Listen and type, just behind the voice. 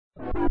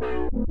Shout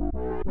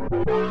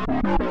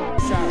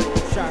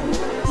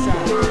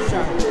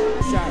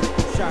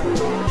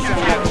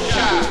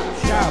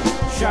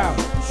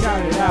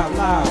it out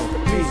loud,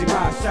 pleasing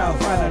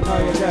myself and I know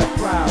you're the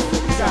crowd.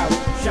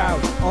 Shout,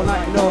 all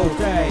night and all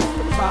day,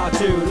 far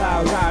too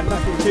loud and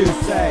nothing to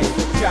say.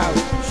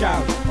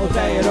 Shout, all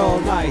day and all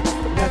night,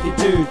 nothing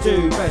to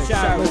do but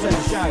shout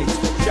and shite.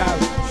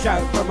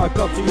 Shout from my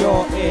gob to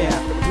your ear,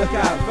 look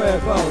out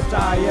verbal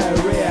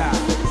diarrhea.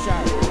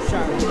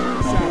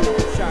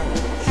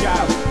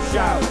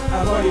 Shout,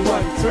 I've only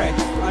one trick,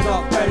 I'm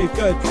not very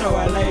good so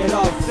I lay it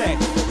on thick.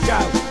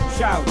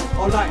 Shout,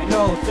 all night and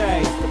all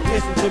day,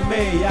 listen to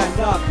me and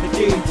not the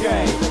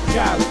DJ.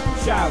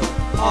 Shout,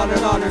 on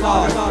and on and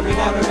on, we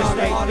never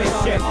mistake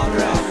this shit for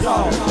a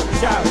song.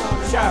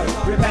 Shout,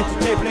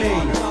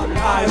 repetitively,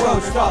 I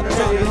won't stop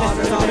till you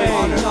listen to me.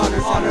 On and on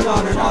and on and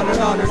on and on and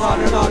on and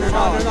on and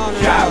on and on.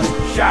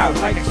 Shout,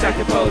 like a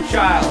acceptable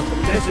child,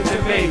 listen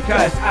to me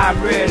cause I'm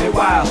really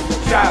wild.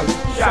 Shout,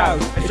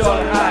 it's all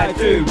that I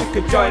do, you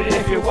can join it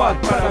if you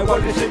want but I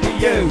won't listen to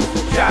you.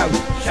 Shout,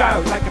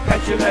 like a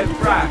petulant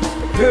brat,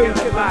 who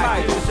am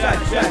I to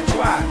such a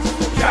twat?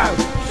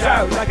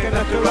 Shout, like a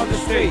nutter on the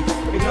street,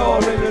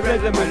 ignoring the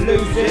rhythm and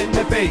losing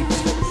the beat.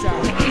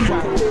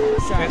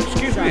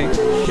 Excuse me.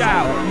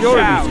 Shout, you're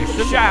a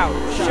musician.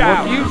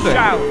 What do you think?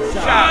 Shout.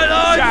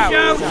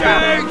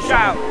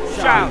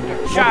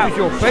 What is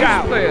your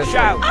bass player?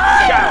 Shout.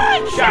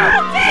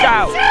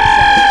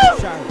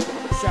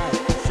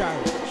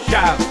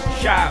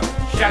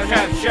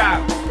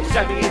 It's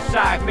something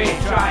inside me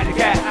trying to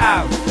get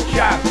out.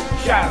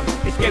 Shout,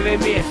 it's giving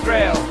me a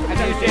thrill. I'm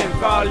using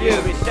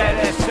volume instead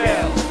of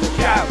still.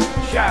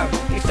 Shout,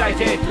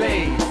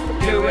 excitedly,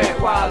 do it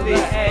while the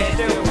air's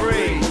still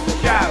free.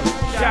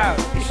 Shout,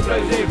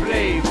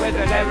 explosively, with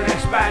an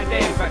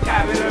ever-expanding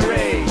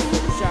vocabulary.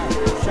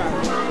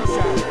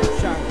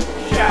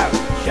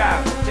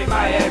 Shout, take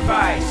my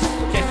advice.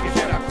 Just cause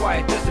you're not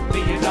quiet doesn't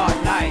mean you're not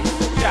nice.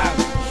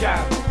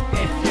 Shout,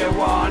 if you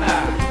wanna,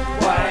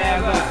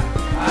 whatever,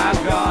 I'm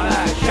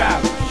gonna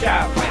shout,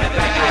 with a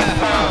back and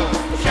throw.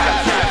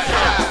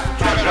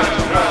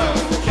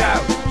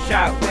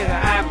 Shout with an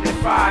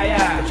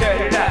amplifier. Turn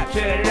it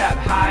up,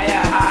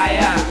 higher.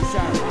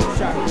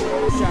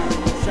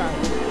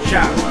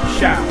 Shout,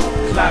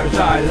 as loud as I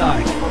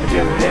like. I do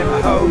it in my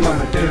home,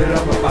 I'ma do it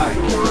on my bike.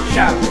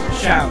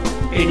 Shout,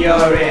 in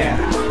your ear.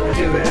 I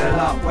do it a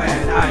lot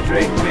when I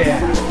drink beer.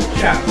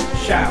 Shout,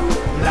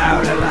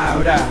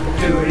 louder.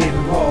 Do it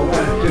even more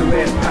when I do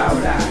it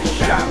louder.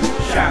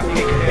 Shout,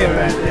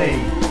 incoherently.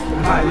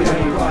 Am I the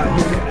only one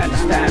who can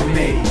understand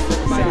me?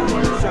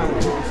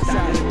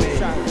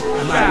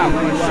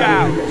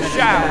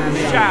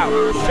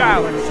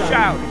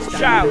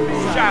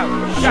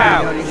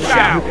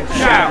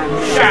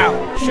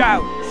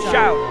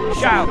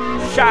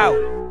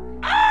 Shout.